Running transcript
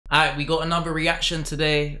Alright, we got another reaction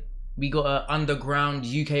today. We got a underground,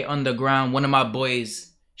 UK underground, one of my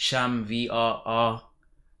boys, shamvrr,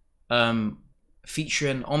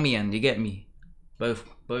 featuring Ohmien, you get me? Both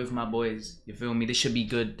my boys, you feel me? This should be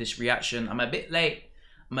good, this reaction. I'm a bit late,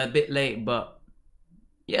 but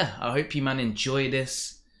yeah, I hope you man enjoy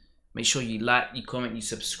this. Make sure you like, you comment, you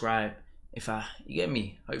subscribe. You get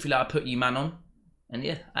me? Hopefully I put you man on. And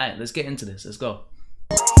yeah, alright, let's get into this, let's go.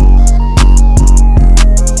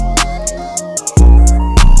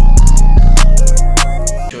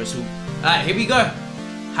 Alright, here we go.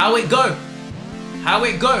 How it go? How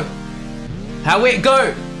it go? How it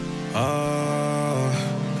go?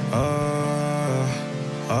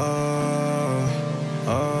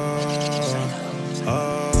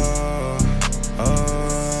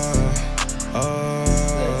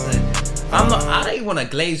 I don't want to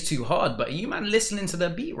glaze too hard, but are you man listening to the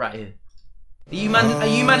beat right here? Are you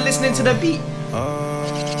man listening to the beat?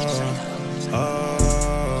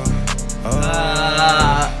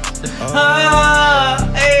 Hey,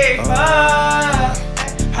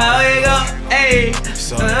 how it go? Hey,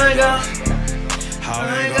 how it go? How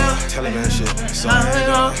it go? Tell him that shit. How it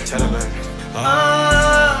go? Tell him that.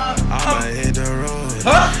 I'ma hit the road.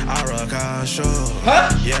 I rock our show.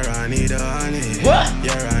 Yeah, I need a honey.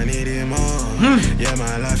 Yeah, I need it more. Yeah,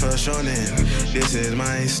 my life a shonen. This is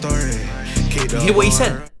my story. You hear what he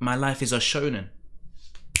said? My life is a shonen.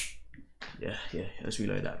 Yeah, let's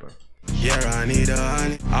reload that, bro. Yeah, I need a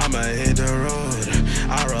honey. I'ma hit the road.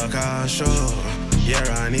 I rock our show. Yeah,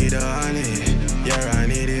 I need a honey. Yeah, I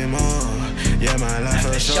need it more. Yeah, my life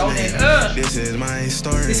a shonen. This is my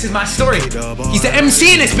story. This is my story. He's the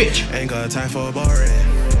MC in this bitch. Ain't got time for boring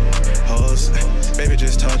hoes. Baby,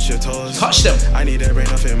 just touch your toes. Touch them. I need that brain,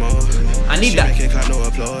 nothing more. I need that. Make it clap, no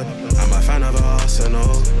applaud. I'm a fan of her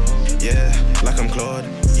arsenal. Yeah, like I'm Claude.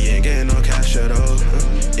 He ain't getting no cash at all.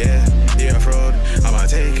 Yeah, he a fraud. I'ma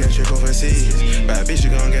take a trip overseas. Bad bitch, you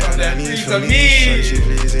gon' get on that knees for me. Shorty, she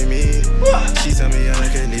pleasing me. She tell me I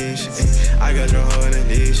like a leash. I got your hoe in a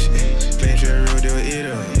leash. Claim she a real deal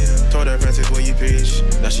eater. Told her practice what you preach.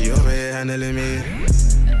 Now she over here handling me.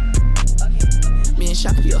 Me and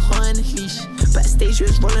Shaq be a hoe in a leash. Backstage we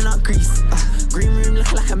was rolling out grease. Green room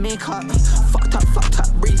looking like a makeup. Fucked up,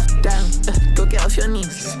 breathe down. Go get off your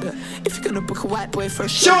knees. If you're gonna book a white boy for a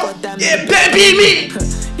show, goddamn, it better be me.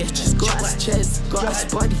 Yeah, just go ass chest, go ass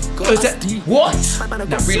body, go ass deep. What? Now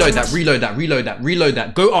reload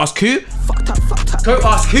that. Go ask who? Fucked up. Go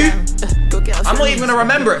ask who? I'm not even knees. gonna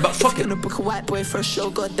remember it, but fuck If you're it. gonna book a white boy for a show,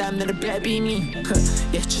 goddamn, then it better be me.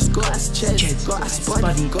 Yeah, just go ass chest, go ass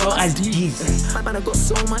body, go ass deep. Man, I got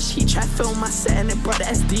so much heat, try film my set and it brought the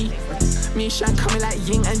SD. Me and Shine coming like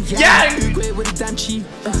yin and yang. Uguay with a damn cheap.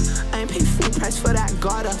 I ain't paid full price for that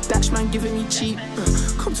garter. Dash man giving me cheap.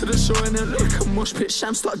 Come to the show and then look a mosh pit.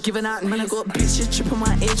 Sham start giving out. Man, I got bitches tripping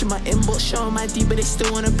my age and my inbox showing my D, but they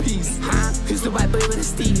still want a piece. Who's the white boy with a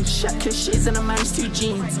Steve? Shaq cliches and a man's 2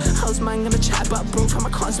 jeans. How's man gonna chat about bro? From I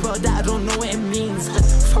can't spell that, I don't know what it means.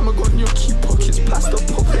 Fam, I got gnocchi pockets, plaster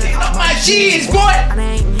pocket. Not my jeans, boy. And I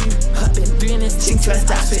ain't new. I've been doing this thing since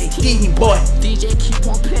that's 15, boy. DJ keep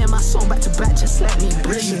on playing my song back to back, just let me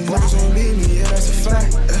breathe. Boys won't leave me, yeah, that's a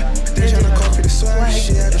fact. They tryna copy the swag.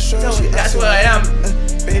 She had a show, That's what I am.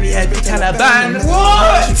 baby, Every Taliban.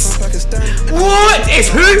 What? It's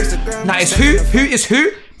who? Nah, it's who? Who is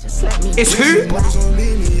who? Just let me It's who? Boys won't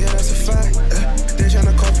leave me, yeah, that's a fact. They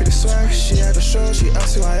tryna copy the swag. She had a show, she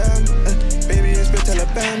asked who I am. Baby, it's big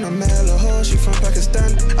Taliban. I'm hella hoe, she from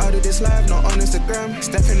Pakistan. Out of this live, not on Instagram.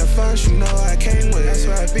 Step in the fun, she know I came with. That's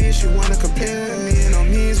why I be, she wanna complain with me. And on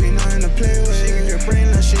me's, we nothing to play with. She give your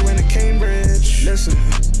brain like she went to Cambridge. Listen,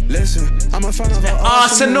 I'm a fan of her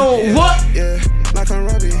Arsenal. Yeah, what? Yeah, like I'm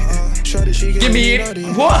Robbie. Shorty, she Give me it.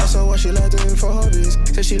 What? So what she like doing for hobbies.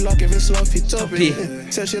 Said she like giving sloppy toppy.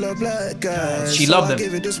 Said she love black guys. She so love I them.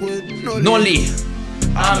 give it this wood, Nolly.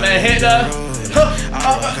 I'm a hitter. Yeah,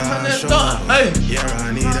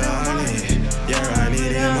 I need a honey. Yeah, I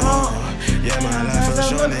need it more. Yeah, my life is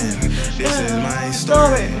shonen. This is my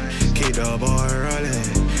story. Keep the ball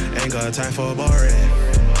rolling. Ain't got time for boring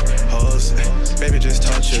hoes. Baby, just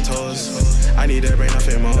touch your toes. I need a brain,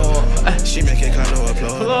 nothing more. She make it clap, no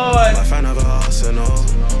applaud. I'm a fan of her arsenal.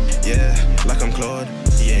 Yeah, like I'm Claude.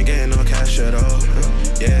 He ain't getting no cash at all.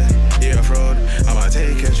 Yeah, he a fraud. I'ma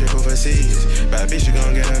take a trip overseas. Bad bitch, you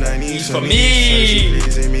gon' get on her knees for me. She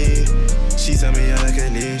pleasing me. She tell me I like a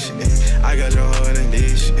leash. I got your hoe in a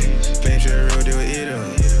leash. Claim she a real deal eater.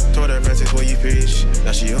 Told her practice what you preach.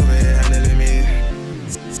 Now she over here handling me.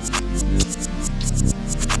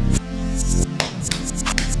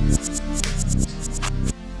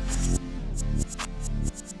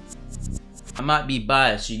 might be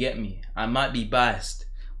biased, you get me? I might be biased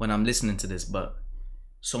when I'm listening to this, but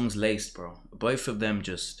song's laced, bro. Both of them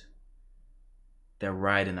just, they're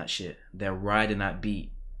riding that shit. They're riding that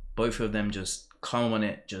beat. Both of them just come on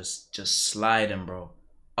it, just sliding, bro.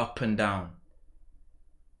 Up and down.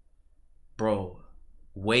 Bro,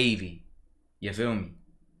 wavy. You feel me?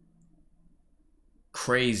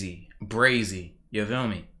 Crazy, brazy. You feel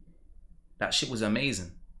me? That shit was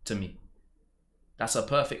amazing to me. That's a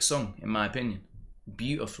perfect song, in my opinion.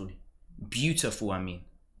 Beautiful, I mean.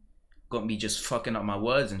 Got me just fucking up my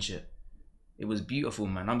words and shit. It was beautiful,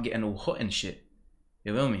 man. I'm getting all hot and shit.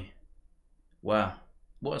 You feel me? Wow.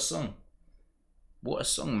 What a song. What a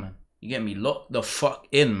song, man. You get me? Lock the fuck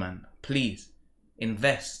in, man. Please.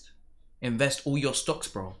 Invest. Invest all your stocks,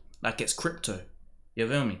 bro. Like it's crypto. You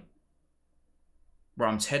feel me? Bro,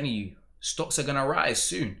 I'm telling you, stocks are gonna rise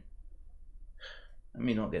soon. Let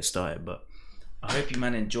me not get started, but I hope you,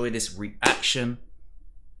 man, enjoy this reaction.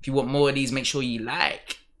 If you want more of these, make sure you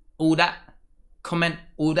like all that, comment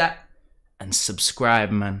all that, and subscribe,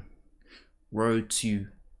 man. Road to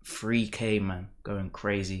 3K, man. Going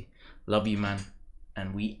crazy. Love you, man.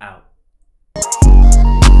 And we out.